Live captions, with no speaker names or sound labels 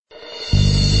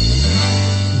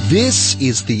This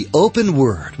is the Open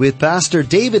Word with Pastor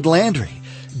David Landry.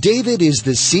 David is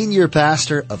the senior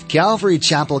pastor of Calvary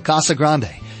Chapel, Casa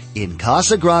Grande in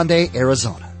Casa Grande,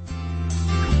 Arizona.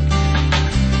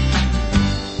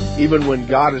 Even when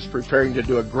God is preparing to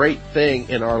do a great thing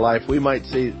in our life, we might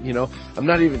say, I'm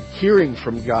not even hearing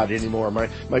from God anymore.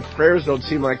 My prayers don't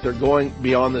seem like they're going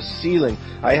beyond the ceiling.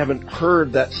 I haven't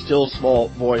heard that still small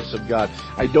voice of God.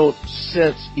 I don't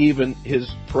sense even His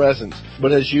presence.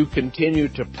 But as you continue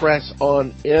to press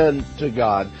on into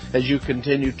God, as you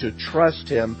continue to trust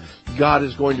Him, God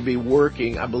is going to be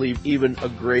working, I believe, even a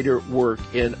greater work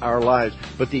in our lives.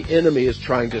 But the enemy is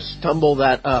trying to stumble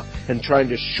that up and trying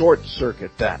to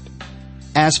short-circuit that.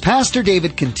 As Pastor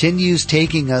David continues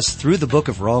taking us through the book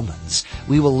of Romans,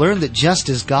 we will learn that just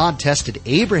as God tested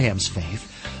Abraham's faith,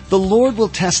 the Lord will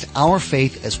test our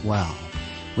faith as well.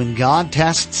 When God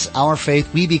tests our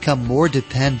faith, we become more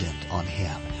dependent on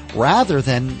Him rather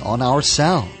than on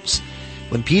ourselves.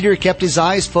 When Peter kept his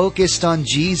eyes focused on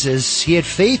Jesus, he had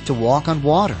faith to walk on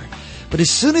water. But as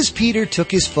soon as Peter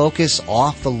took his focus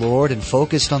off the Lord and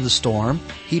focused on the storm,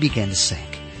 he began to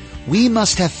sink. We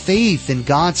must have faith in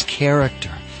God's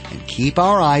character and keep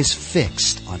our eyes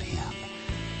fixed on Him.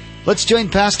 Let's join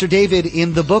Pastor David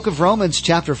in the book of Romans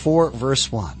chapter 4,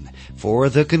 verse 1 for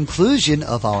the conclusion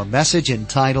of our message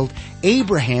entitled,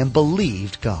 Abraham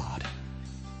Believed God.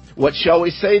 What shall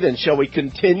we say then? Shall we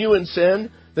continue in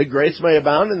sin that grace may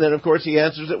abound? And then, of course, he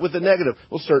answers it with the negative.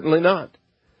 Well, certainly not.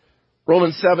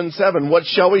 Romans 7:7, what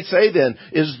shall we say then?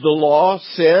 Is the law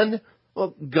sin?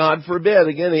 Well, God forbid.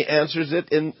 Again, he answers it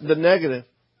in the negative.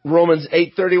 Romans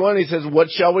 8:31, he says, what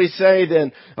shall we say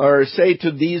then, or say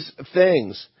to these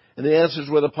things? And the answer is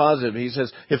with a positive. He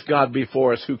says, if God be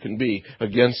for us, who can be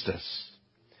against us?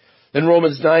 In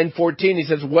Romans 9:14, he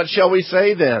says, what shall we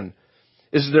say then?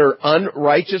 Is there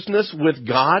unrighteousness with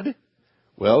God?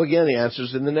 Well, again, he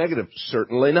answers in the negative.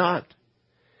 Certainly not.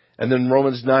 And then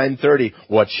Romans 9:30,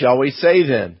 what shall we say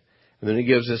then? And then he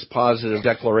gives this positive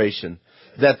declaration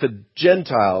that the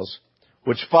Gentiles,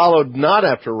 which followed not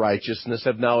after righteousness,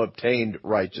 have now obtained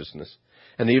righteousness,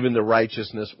 and even the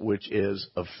righteousness which is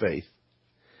of faith.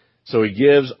 So he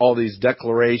gives all these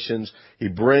declarations. He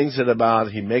brings it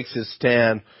about. He makes his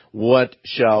stand. What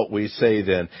shall we say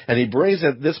then? And he brings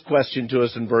this question to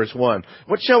us in verse 1.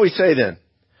 What shall we say then?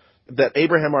 That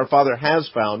Abraham our father has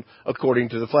found according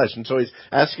to the flesh. And so he's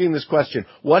asking this question.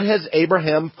 What has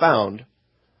Abraham found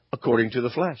according to the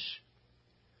flesh?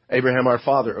 Abraham our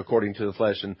father according to the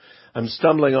flesh. And I'm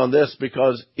stumbling on this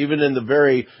because even in the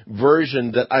very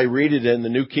version that I read it in, the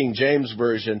New King James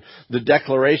Version, the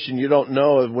declaration you don't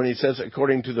know when he says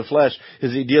according to the flesh,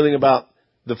 is he dealing about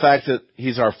the fact that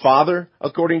he's our father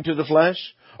according to the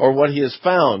flesh, or what he has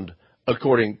found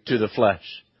according to the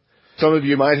flesh? Some of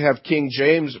you might have King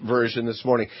James Version this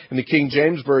morning, and the King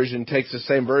James Version takes the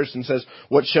same verse and says,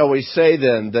 what shall we say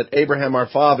then that Abraham our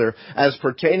father, as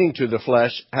pertaining to the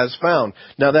flesh, has found?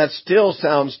 Now that still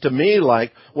sounds to me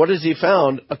like, what has he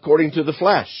found according to the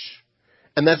flesh?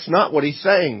 And that's not what he's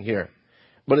saying here,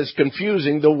 but it's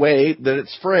confusing the way that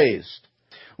it's phrased.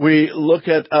 We look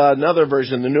at another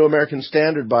version, the New American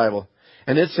Standard Bible.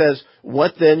 And it says,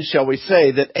 what then shall we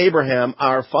say that Abraham,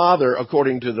 our father,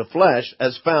 according to the flesh,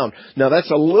 has found? Now that's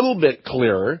a little bit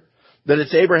clearer, that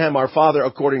it's Abraham, our father,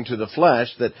 according to the flesh,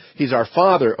 that he's our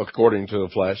father, according to the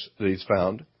flesh, that he's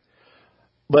found.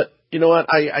 But you know what?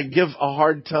 I give a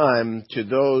hard time to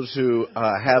those who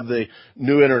have the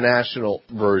New International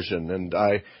Version, and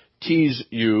I tease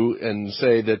you and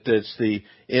say that it's the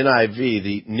NIV,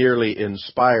 the nearly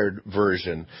inspired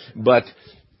version. But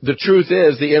the truth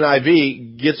is, the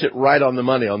NIV gets it right on the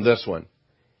money on this one.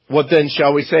 What then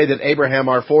shall we say that Abraham,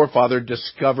 our forefather,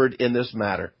 discovered in this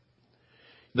matter?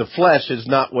 The flesh is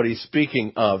not what he's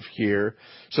speaking of here.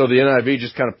 So the NIV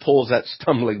just kind of pulls that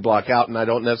stumbling block out, and I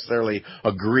don't necessarily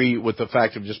agree with the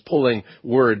fact of just pulling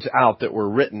words out that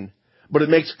were written. But it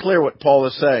makes clear what Paul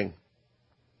is saying.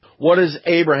 What has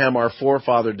Abraham, our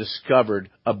forefather,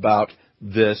 discovered about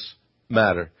this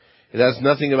matter? It has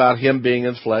nothing about him being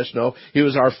in flesh. No, he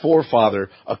was our forefather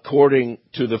according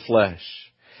to the flesh.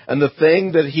 And the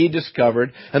thing that he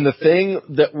discovered and the thing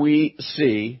that we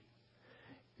see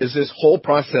is this whole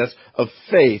process of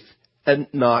faith and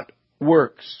not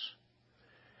works.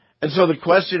 And so the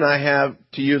question I have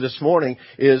to you this morning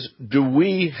is, do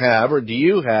we have, or do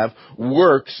you have,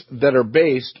 works that are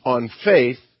based on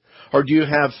faith, or do you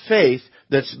have faith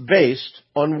that's based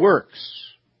on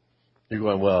works? You're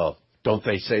going, well, don't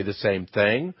they say the same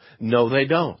thing? No, they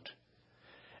don't.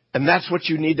 And that's what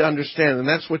you need to understand, and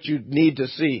that's what you need to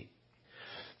see.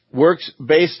 Works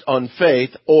based on faith,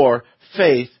 or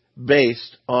faith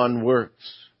based on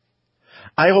works.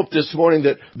 I hope this morning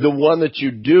that the one that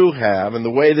you do have and the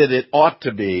way that it ought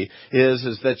to be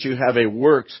is that you have a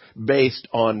works based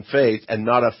on faith and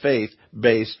not a faith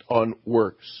based on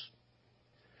works.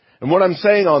 And what I'm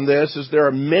saying on this is there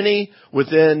are many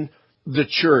within the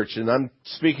church, and I'm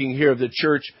speaking here of the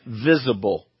church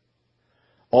visible.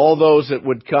 All those that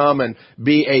would come and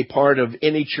be a part of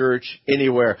any church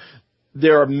anywhere.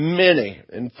 There are many.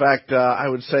 In fact, I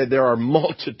would say there are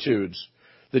multitudes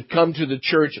that come to the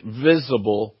church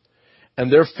visible,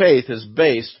 and their faith is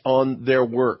based on their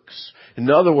works. In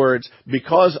other words,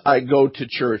 because I go to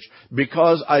church,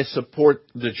 because I support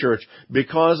the church,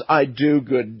 because I do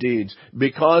good deeds,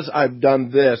 because I've done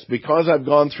this, because I've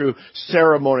gone through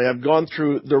ceremony, I've gone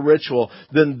through the ritual,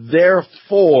 then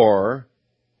therefore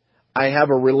I have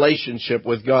a relationship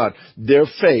with God. Their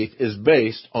faith is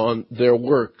based on their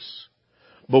works.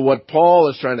 But what Paul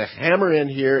is trying to hammer in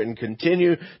here and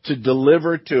continue to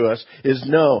deliver to us is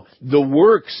no, the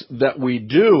works that we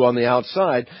do on the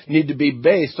outside need to be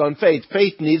based on faith.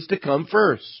 Faith needs to come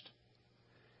first.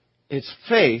 It's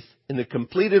faith in the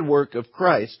completed work of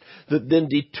Christ that then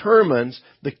determines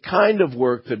the kind of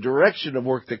work, the direction of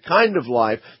work, the kind of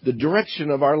life, the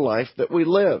direction of our life that we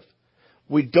live.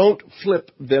 We don't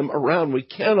flip them around. We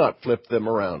cannot flip them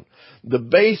around. The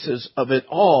basis of it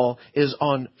all is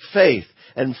on faith.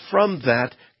 And from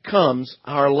that comes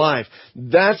our life.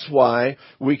 That's why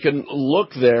we can look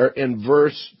there in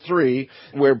verse 3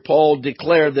 where Paul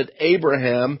declared that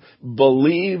Abraham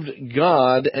believed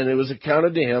God and it was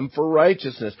accounted to him for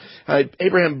righteousness.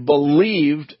 Abraham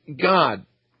believed God.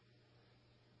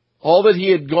 All that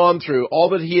he had gone through, all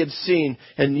that he had seen,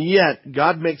 and yet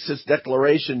God makes this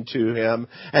declaration to him,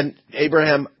 and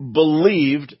Abraham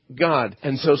believed God.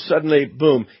 And so suddenly,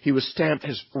 boom, he was stamped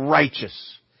as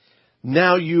righteous.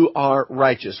 Now you are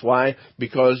righteous. Why?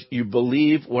 Because you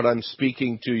believe what I'm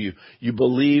speaking to you. You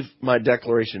believe my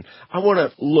declaration. I want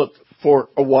to look for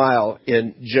a while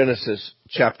in Genesis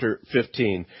chapter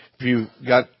 15. If you've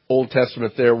got Old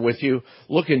Testament there with you,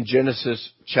 look in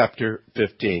Genesis chapter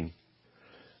 15.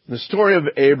 The story of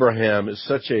Abraham is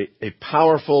such a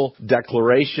powerful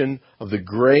declaration of the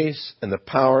grace and the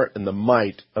power and the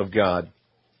might of God.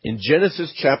 In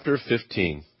Genesis chapter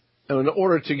 15, and in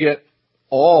order to get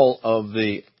all of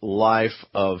the life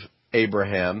of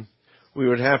Abraham, we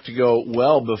would have to go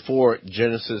well before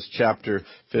Genesis chapter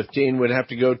 15. We'd have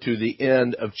to go to the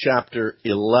end of chapter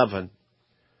 11.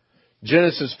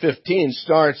 Genesis 15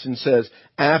 starts and says,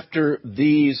 after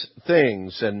these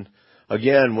things, and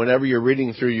again, whenever you're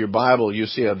reading through your Bible, you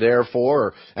see a therefore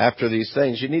or after these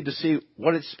things. You need to see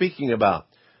what it's speaking about.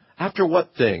 After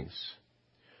what things?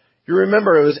 You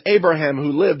remember it was Abraham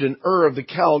who lived in Ur of the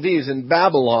Chaldees in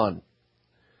Babylon.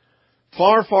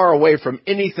 Far, far away from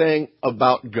anything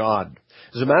about God.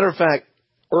 As a matter of fact,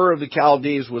 Ur of the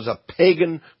Chaldees was a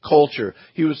pagan culture.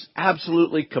 He was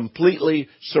absolutely, completely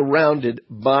surrounded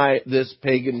by this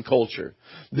pagan culture.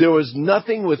 There was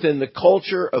nothing within the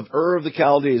culture of Ur of the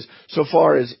Chaldees, so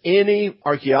far as any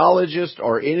archaeologist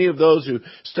or any of those who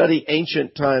study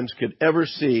ancient times could ever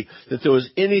see, that there was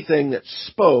anything that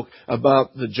spoke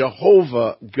about the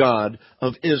Jehovah God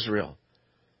of Israel.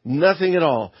 Nothing at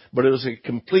all. But it was a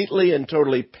completely and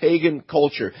totally pagan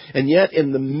culture. And yet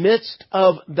in the midst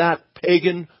of that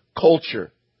pagan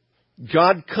culture,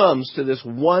 God comes to this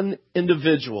one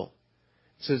individual.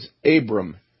 It says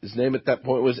Abram. His name at that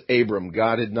point was Abram.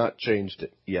 God had not changed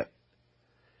it yet.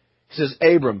 He says,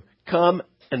 Abram, come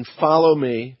and follow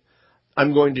me.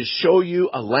 I'm going to show you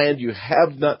a land you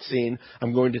have not seen.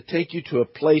 I'm going to take you to a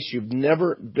place you've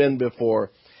never been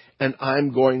before. And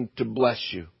I'm going to bless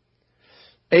you.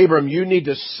 Abram, you need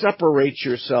to separate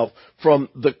yourself from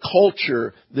the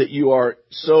culture that you are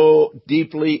so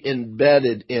deeply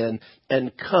embedded in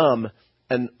and come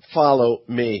and follow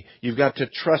me. You've got to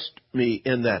trust me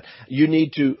in that. You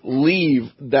need to leave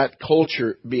that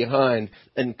culture behind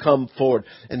and come forward.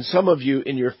 And some of you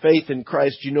in your faith in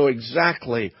Christ, you know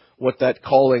exactly what that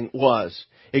calling was,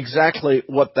 exactly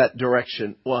what that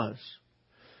direction was.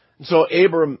 So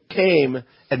Abram came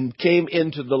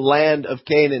into the land of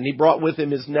Canaan. He brought with him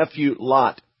his nephew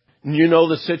Lot. And you know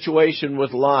the situation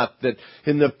with Lot, that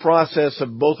in the process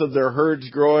of both of their herds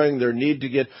growing, their need to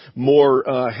get more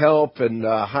help and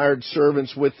hired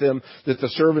servants with them, that the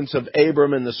servants of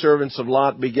Abram and the servants of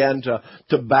Lot began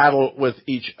to battle with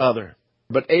each other.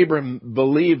 But Abram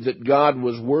believed that God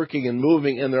was working and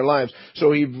moving in their lives.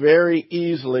 So he very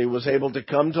easily was able to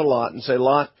come to Lot and say,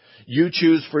 Lot, you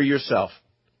choose for yourself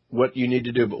what you need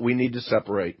to do, but we need to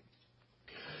separate.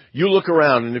 You look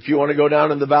around, and if you want to go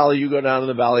down in the valley, you go down in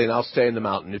the valley, and I'll stay in the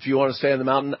mountain. If you want to stay in the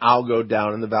mountain, I'll go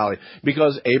down in the valley.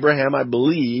 Because Abraham, I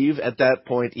believe, at that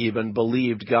point even,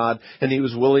 believed God, and he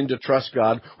was willing to trust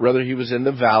God, whether he was in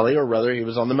the valley or whether he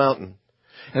was on the mountain.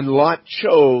 And Lot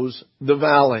chose the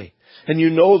valley. And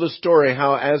you know the story,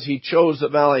 how as he chose the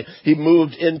valley, he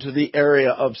moved into the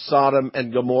area of Sodom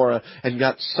and Gomorrah and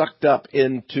got sucked up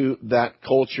into that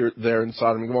culture there in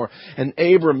Sodom and Gomorrah. And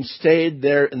Abram stayed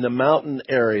there in the mountain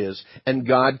areas, and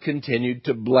God continued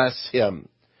to bless him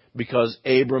because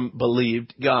Abram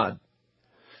believed God.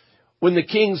 When the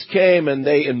kings came and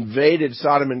they invaded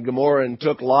Sodom and Gomorrah and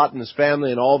took Lot and his family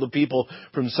and all the people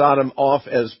from Sodom off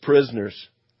as prisoners,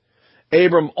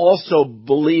 Abram also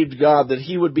believed God that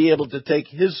he would be able to take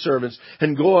his servants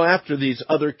and go after these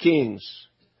other kings.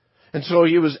 And so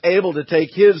he was able to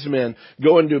take his men,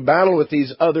 go and do battle with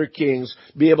these other kings,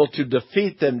 be able to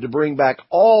defeat them, to bring back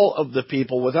all of the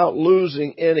people without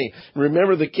losing any.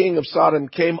 Remember, the king of Sodom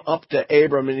came up to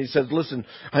Abram and he said, listen,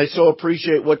 I so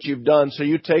appreciate what you've done, so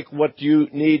you take what you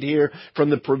need here from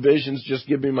the provisions, just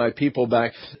give me my people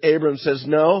back. Abram says,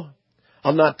 no.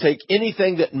 I'll not take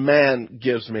anything that man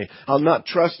gives me. I'll not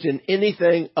trust in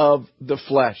anything of the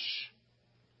flesh.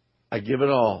 I give it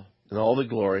all, and all the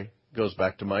glory goes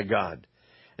back to my God.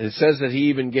 And it says that he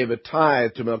even gave a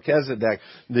tithe to Melchizedek,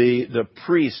 the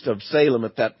priest of Salem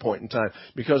at that point in time.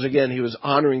 Because again, he was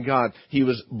honoring God. He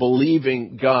was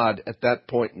believing God at that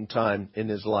point in time in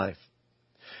his life.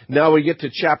 Now we get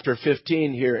to chapter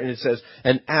 15 here, and it says,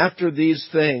 and after these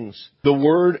things, the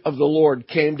word of the Lord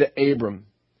came to Abram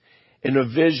in a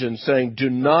vision, saying, do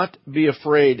not be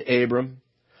afraid, Abram.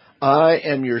 I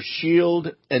am your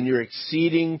shield and your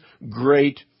exceeding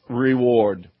great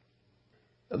reward.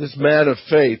 Now, this man of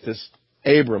faith, this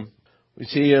Abram, we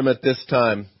see him at this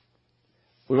time,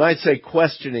 we might say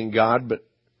questioning God, but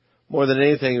more than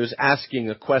anything, he was asking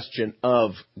a question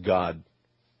of God.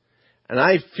 And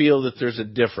I feel that there's a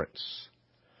difference.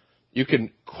 You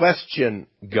can question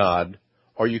God,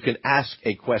 or you can ask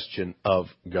a question of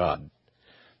God.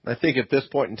 I think at this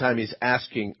point in time, he's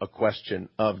asking a question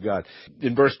of God.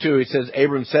 In verse 2, he says,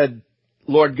 Abram said,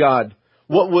 Lord God,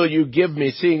 what will you give me,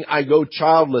 seeing I go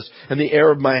childless, and the heir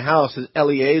of my house is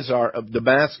Eleazar of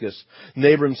Damascus? And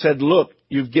Abram said, look,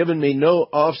 you've given me no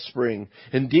offspring.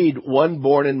 Indeed, one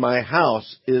born in my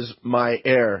house is my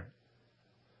heir.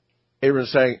 Abram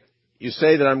is saying, you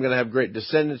say that I'm going to have great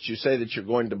descendants. You say that you're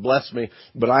going to bless me,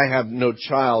 but I have no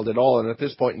child at all. And at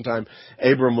this point in time,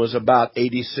 Abram was about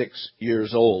 86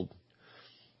 years old.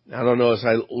 I don't know, as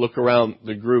I look around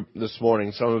the group this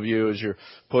morning, some of you, as you're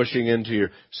pushing into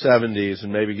your 70s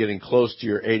and maybe getting close to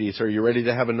your 80s, are you ready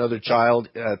to have another child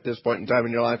at this point in time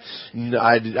in your life? No,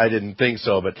 I didn't think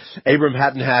so, but Abram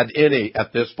hadn't had any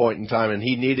at this point in time, and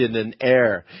he needed an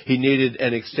heir. He needed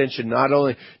an extension, not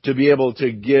only to be able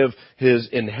to give his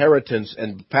inheritance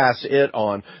and pass it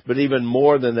on, but even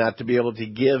more than that, to be able to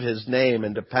give his name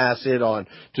and to pass it on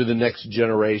to the next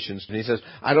generations. And he says,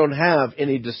 I don't have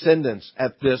any descendants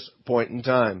at this point in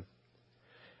time.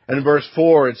 And in verse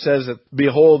 4, it says that,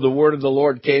 behold, the word of the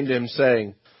Lord came to him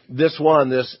saying, this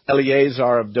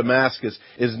Eleazar of Damascus,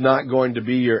 is not going to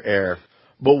be your heir,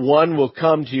 but one will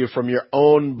come to you from your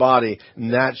own body,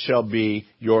 and that shall be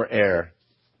your heir.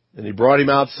 And he brought him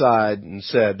outside and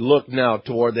said, look now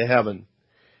toward the heaven,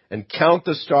 and count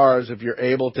the stars if you're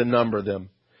able to number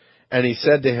them. And he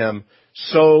said to him,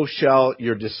 so shall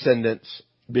your descendants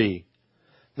be.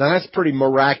 Now that's pretty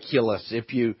miraculous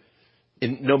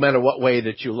no matter what way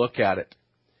that you look at it.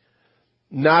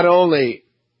 Not only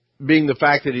being the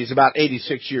fact that he's about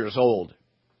 86 years old,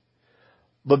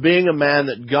 but being a man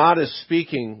that God is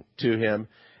speaking to him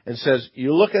and says,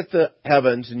 you look at the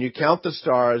heavens and you count the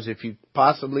stars if you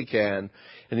possibly can,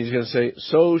 and he's going to say,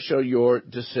 so shall your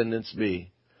descendants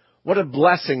be. What a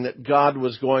blessing that God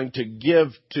was going to give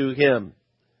to him.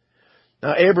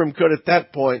 Now Abram could at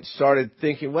that point started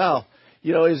thinking, well,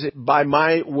 is it by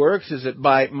my works? Is it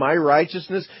by my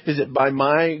righteousness? Is it by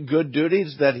my good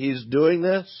duties that he's doing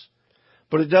this?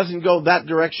 But it doesn't go that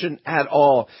direction at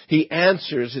all. He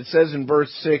answers, it says in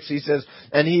verse 6, he says,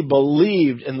 and he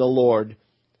believed in the Lord,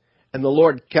 and the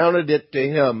Lord counted it to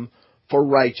him for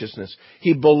righteousness.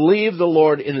 He believed the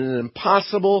Lord in an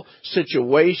impossible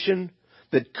situation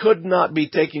that could not be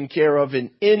taken care of in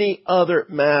any other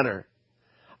manner.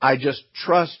 I just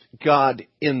trust God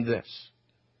in this.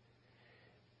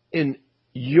 In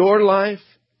your life,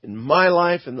 in my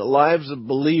life, in the lives of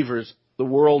believers the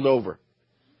world over,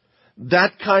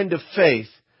 that kind of faith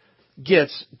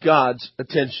gets God's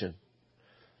attention.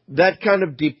 That kind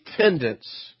of dependence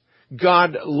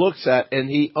God looks at and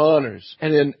He honors.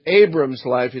 And in Abram's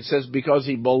life, it says, because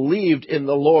he believed in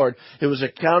the Lord, it was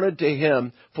accounted to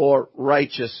him for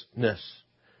righteousness.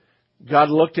 God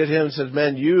looked at him and said,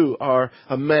 man, you are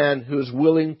a man who is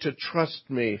willing to trust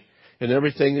me in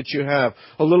everything that you have.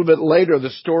 A little bit later, the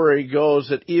story goes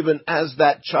that even as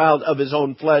that child of his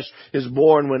own flesh is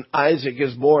born, when Isaac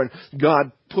is born,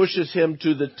 God pushes him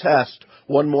to the test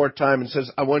one more time and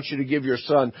says, I want you to give your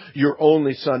son, your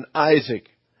only son, Isaac,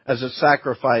 as a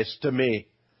sacrifice to me.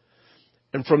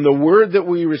 And from the word that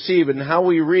we receive and how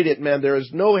we read it, man, there is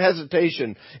no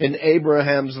hesitation in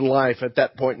Abraham's life at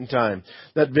that point in time.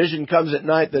 That vision comes at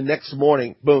night, the next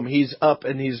morning, boom, he's up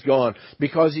and he's gone.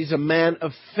 Because he's a man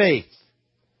of faith.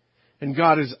 And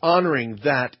God is honoring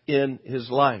that in his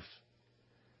life.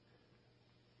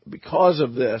 Because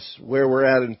of this, where we're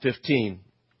at in 15, it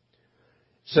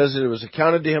says that it was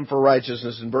accounted to him for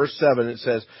righteousness. In verse 7 it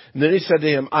says, and then he said to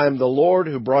him, I am the Lord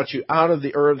who brought you out of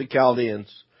the Ur of the Chaldeans,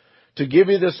 to give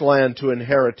you this land to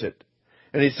inherit it.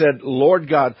 And he said, Lord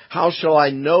God, how shall I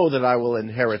know that I will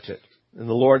inherit it? And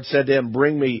the Lord said to him,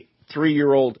 bring me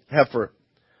 3-year-old heifer,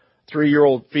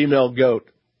 3-year-old female goat,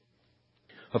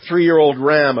 a 3-year-old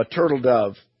ram, a turtle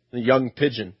dove, and a young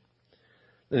pigeon.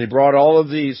 And he brought all of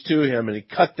these to him, and he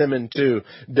cut them in two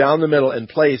down the middle and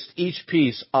placed each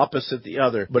piece opposite the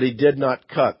other. But he did not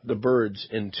cut the birds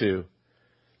in two.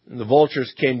 And the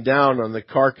vultures came down on the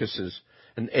carcasses,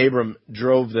 and Abram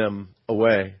drove them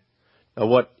away. Now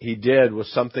what he did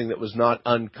was something that was not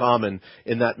uncommon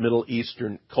in that Middle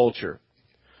Eastern culture.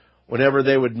 Whenever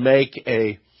they would make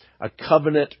a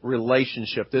covenant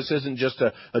relationship, this isn't just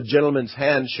a gentleman's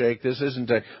handshake, this isn't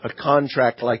a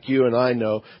contract like you and I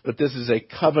know, but this is a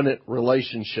covenant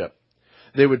relationship.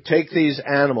 They would take these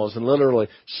animals and literally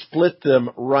split them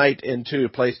right in two,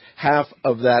 place half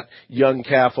of that young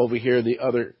calf over here, the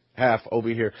other half over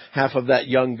here, half of that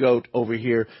young goat over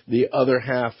here, the other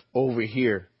half over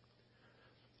here.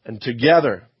 And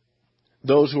together,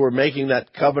 those who were making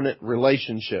that covenant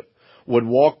relationship would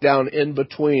walk down in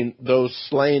between those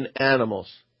slain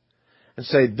animals and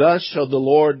say, thus shall the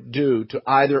Lord do to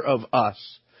either of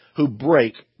us who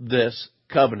break this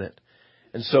covenant.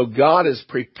 And so God is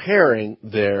preparing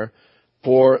there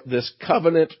for this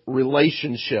covenant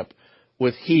relationship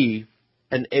with he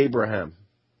and Abraham.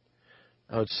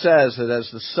 Now it says that as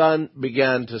the sun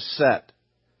began to set,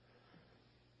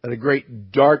 that a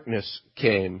great darkness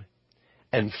came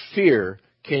and fear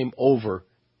came over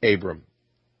Abram.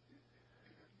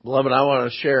 Beloved, I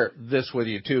want to share this with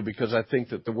you too, because I think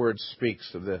that the Word speaks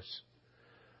to this.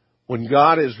 When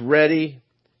God is ready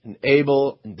and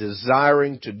able and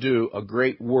desiring to do a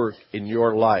great work in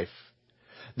your life,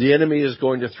 the enemy is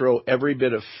going to throw every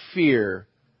bit of fear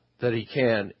that he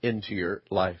can into your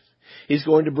life. He's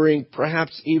going to bring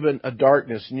perhaps even a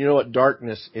darkness. And you know what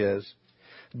darkness is?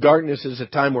 Darkness is a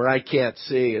time where I can't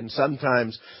see. And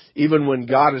sometimes, even when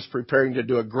God is preparing to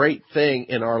do a great thing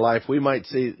in our life, we might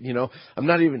say, I'm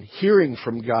not even hearing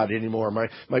from God anymore.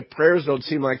 My prayers don't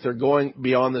seem like they're going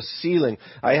beyond the ceiling.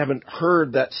 I haven't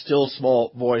heard that still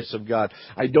small voice of God.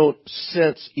 I don't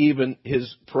sense even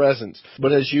His presence.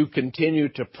 But as you continue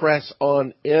to press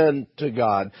on into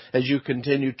God, as you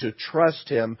continue to trust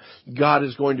Him, God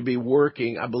is going to be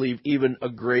working, I believe, even a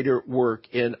greater work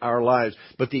in our lives.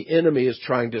 But the enemy is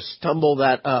trying to stumble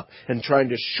that up and trying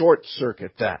to short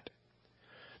circuit that.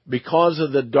 Because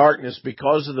of the darkness,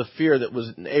 because of the fear that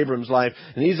was in Abram's life,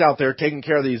 and he's out there taking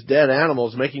care of these dead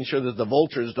animals, making sure that the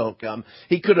vultures don't come.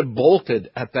 He could have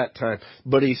bolted at that time,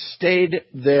 but he stayed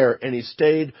there and he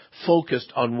stayed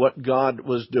focused on what God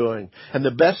was doing. And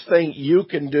the best thing you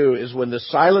can do is when the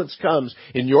silence comes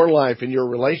in your life, in your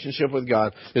relationship with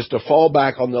God, is to fall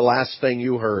back on the last thing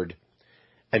you heard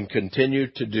and continue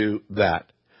to do that.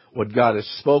 What God has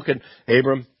spoken,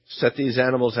 Abram, set these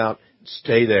animals out,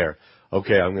 stay there.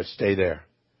 Okay, I'm going to stay there.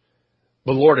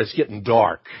 But Lord, it's getting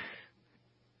dark.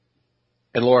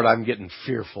 And Lord, I'm getting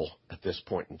fearful at this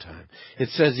point in time. It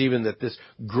says even that this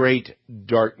great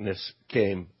darkness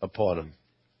came upon him.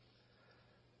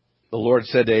 The Lord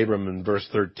said to Abram in verse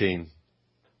 13,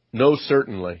 know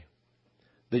certainly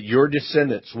that your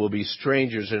descendants will be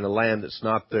strangers in a land that's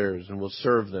not theirs and will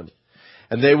serve them.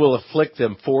 And they will afflict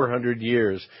them 400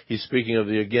 years. He's speaking of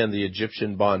the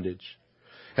Egyptian bondage.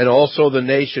 And also the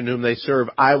nation whom they serve,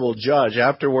 I will judge.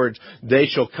 Afterwards, they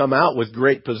shall come out with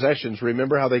great possessions.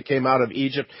 Remember how they came out of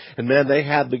Egypt? And man, they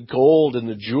had the gold and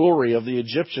the jewelry of the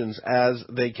Egyptians as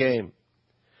they came.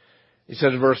 He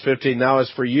said in verse 15, now as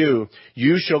for you,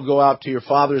 you shall go out to your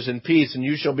fathers in peace, and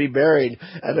you shall be buried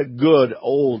at a good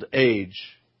old age.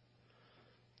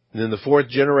 And in the 4th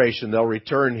generation, they'll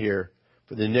return here,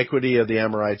 for the iniquity of the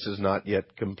Amorites is not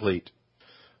yet complete.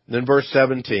 And then verse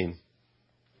 17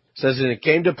 says, and it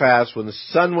came to pass when the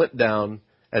sun went down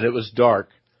and it was dark,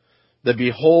 that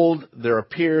behold, there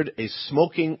appeared a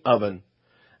smoking oven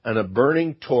and a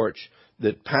burning torch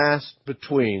that passed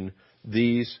between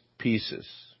these pieces.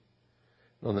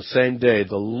 On the same day,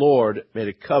 the Lord made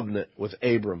a covenant with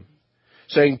Abram,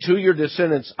 saying, to your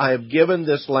descendants, I have given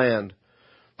this land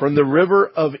from the river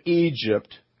of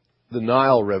Egypt, the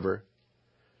Nile River,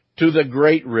 to the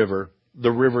great river,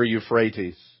 the river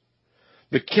Euphrates.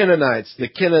 The Canaanites, the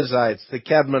Kenizzites, the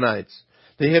Cadmonites,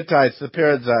 the Hittites, the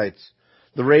Perizzites,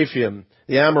 the Rephaim,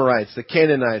 the Amorites, the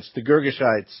Canaanites, the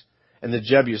Girgashites, and the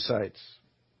Jebusites.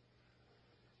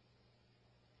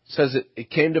 It says it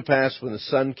came to pass when the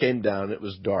sun came down, it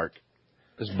was dark.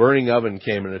 This burning oven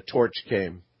came and a torch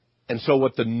came. And so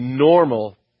what the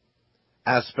normal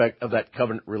aspect of that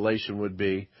covenant relation would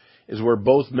be is where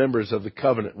both members of the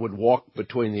covenant would walk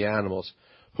between the animals.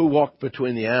 Who walked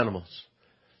between the animals?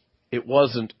 It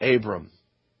wasn't Abram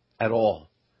at all.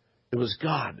 It was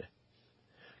God.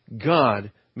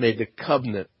 God made the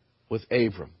covenant with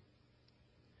Abram.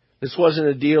 This wasn't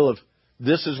a deal of,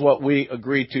 this is what we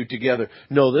agreed to together.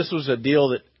 No, this was a deal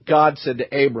that God said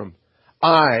to Abram,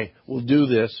 I will do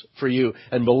this for you.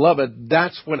 And beloved,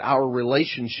 that's what our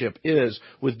relationship is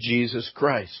with Jesus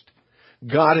Christ.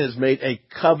 God has made a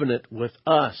covenant with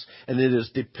us, and it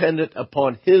is dependent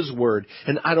upon His Word.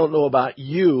 And I don't know about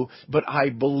you, but I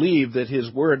believe that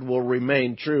His Word will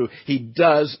remain true. He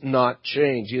does not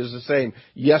change. He is the same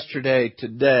yesterday,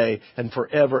 today, and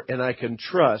forever, and I can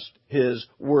trust His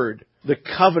Word. The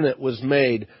covenant was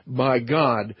made by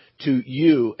God to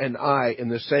you and I in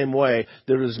the same way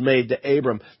that it was made to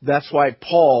Abram. That's why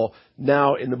Paul,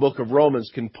 now in the book of Romans,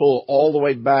 can pull all the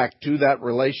way back to that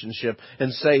relationship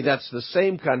and say that's the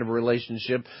same kind of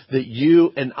relationship that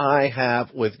you and I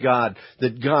have with God.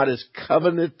 That God is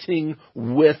covenanting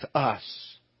with us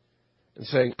and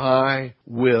saying, I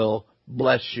will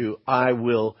bless you. I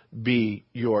will be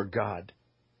your God.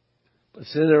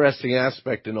 It's an interesting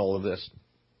aspect in all of this.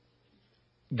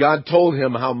 God told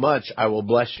him how much I will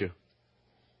bless you.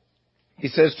 He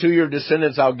says, to your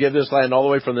descendants, I'll give this land all the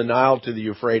way from the Nile to the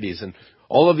Euphrates. And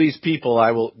all of these people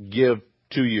I will give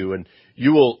to you. And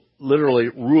you will literally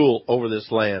rule over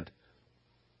this land.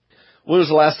 When was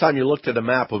the last time you looked at a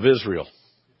map of Israel?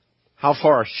 How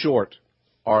far short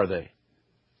are they?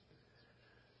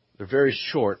 They're very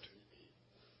short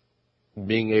in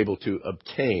being able to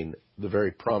obtain the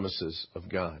very promises of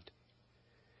God.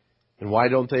 And why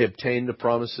don't they obtain the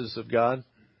promises of God?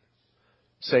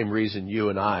 Same reason you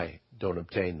and I don't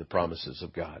obtain the promises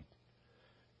of God.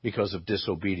 Because of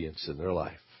disobedience in their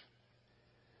life.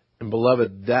 And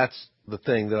beloved, that's the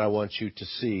thing that I want you to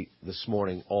see this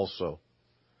morning also.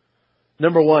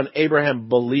 Number one, Abraham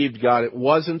believed God. It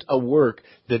wasn't a work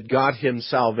that got him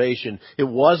salvation. It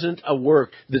wasn't a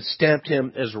work that stamped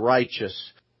him as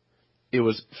righteous. It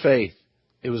was faith.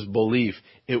 It was belief.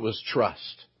 It was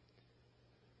trust.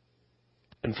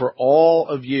 And for all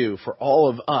of you, for all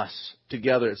of us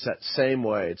together, it's that same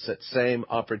way. It's that same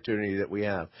opportunity that we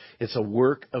have. It's a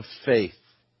work of faith.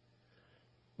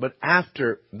 But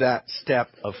after that step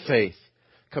of faith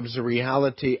comes the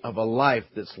reality of a life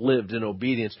that's lived in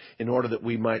obedience in order that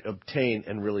we might obtain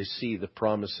and really see the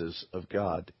promises of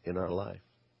God in our life.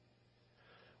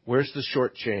 Where's the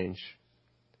short change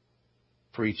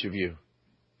for each of you,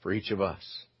 for each of us?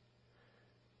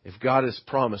 If God has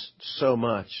promised so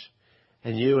much,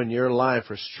 and you in your life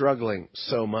are struggling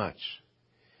so much,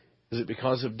 is it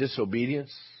because of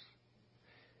disobedience?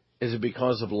 Is it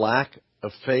because of lack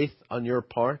of faith on your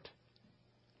part?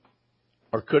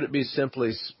 Or could it be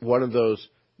simply one of those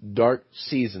dark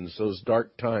seasons, those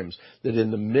dark times, that in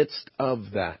the midst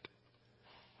of that,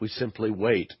 we simply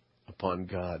wait upon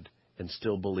God and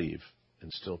still believe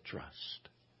and still trust?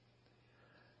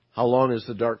 How long is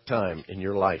the dark time in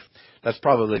your life? That's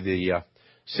probably the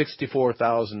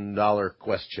 $64,000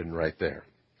 question right there.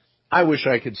 I wish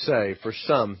I could say for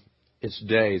some it's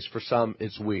days, for some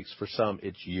it's weeks, for some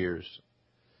it's years.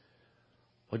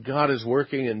 What God is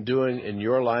working and doing in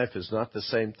your life is not the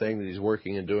same thing that He's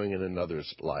working and doing in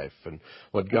another's life. And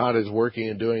what God is working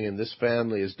and doing in this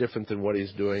family is different than what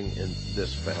He's doing in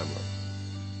this family.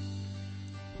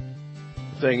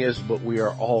 The thing is, but we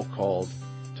are all called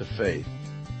to faith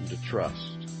and to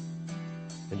trust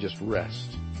and just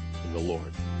rest in the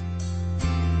Lord.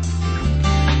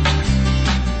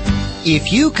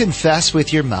 If you confess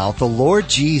with your mouth the Lord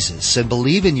Jesus and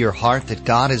believe in your heart that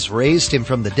God has raised Him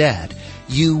from the dead,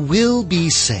 you will be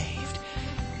saved.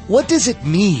 What does it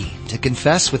mean to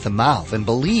confess with the mouth and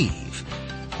believe?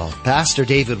 Well, Pastor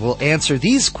David will answer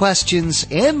these questions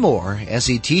and more as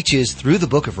he teaches through the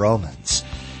book of Romans.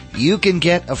 You can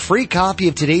get a free copy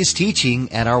of today's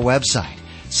teaching at our website.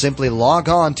 Simply log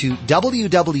on to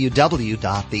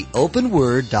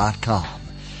www.theopenword.com.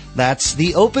 That's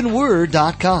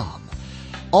theopenword.com.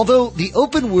 Although the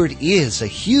Open Word is a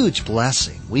huge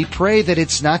blessing, we pray that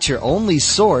it's not your only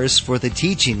source for the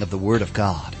teaching of the Word of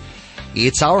God.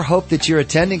 It's our hope that you're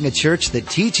attending a church that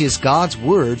teaches God's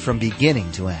Word from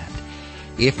beginning to end.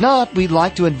 If not, we'd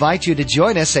like to invite you to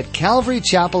join us at Calvary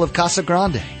Chapel of Casa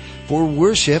Grande for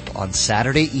worship on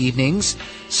Saturday evenings,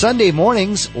 Sunday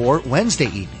mornings, or Wednesday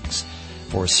evenings.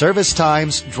 For service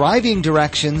times, driving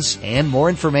directions, and more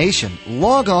information,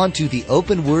 log on to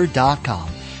theopenword.com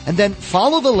and then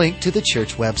follow the link to the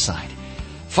church website.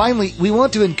 Finally, we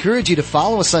want to encourage you to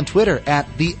follow us on Twitter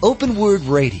at The Open Word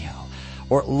Radio,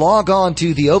 or log on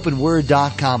to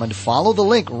theopenword.com and follow the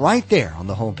link right there on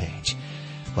the homepage.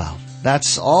 Well,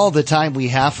 that's all the time we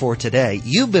have for today.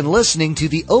 You've been listening to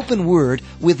The Open Word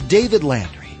with David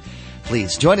Landry.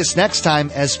 Please join us next time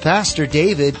as Pastor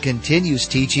David continues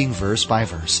teaching verse by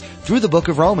verse through the book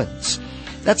of Romans.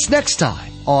 That's next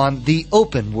time on The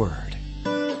Open Word.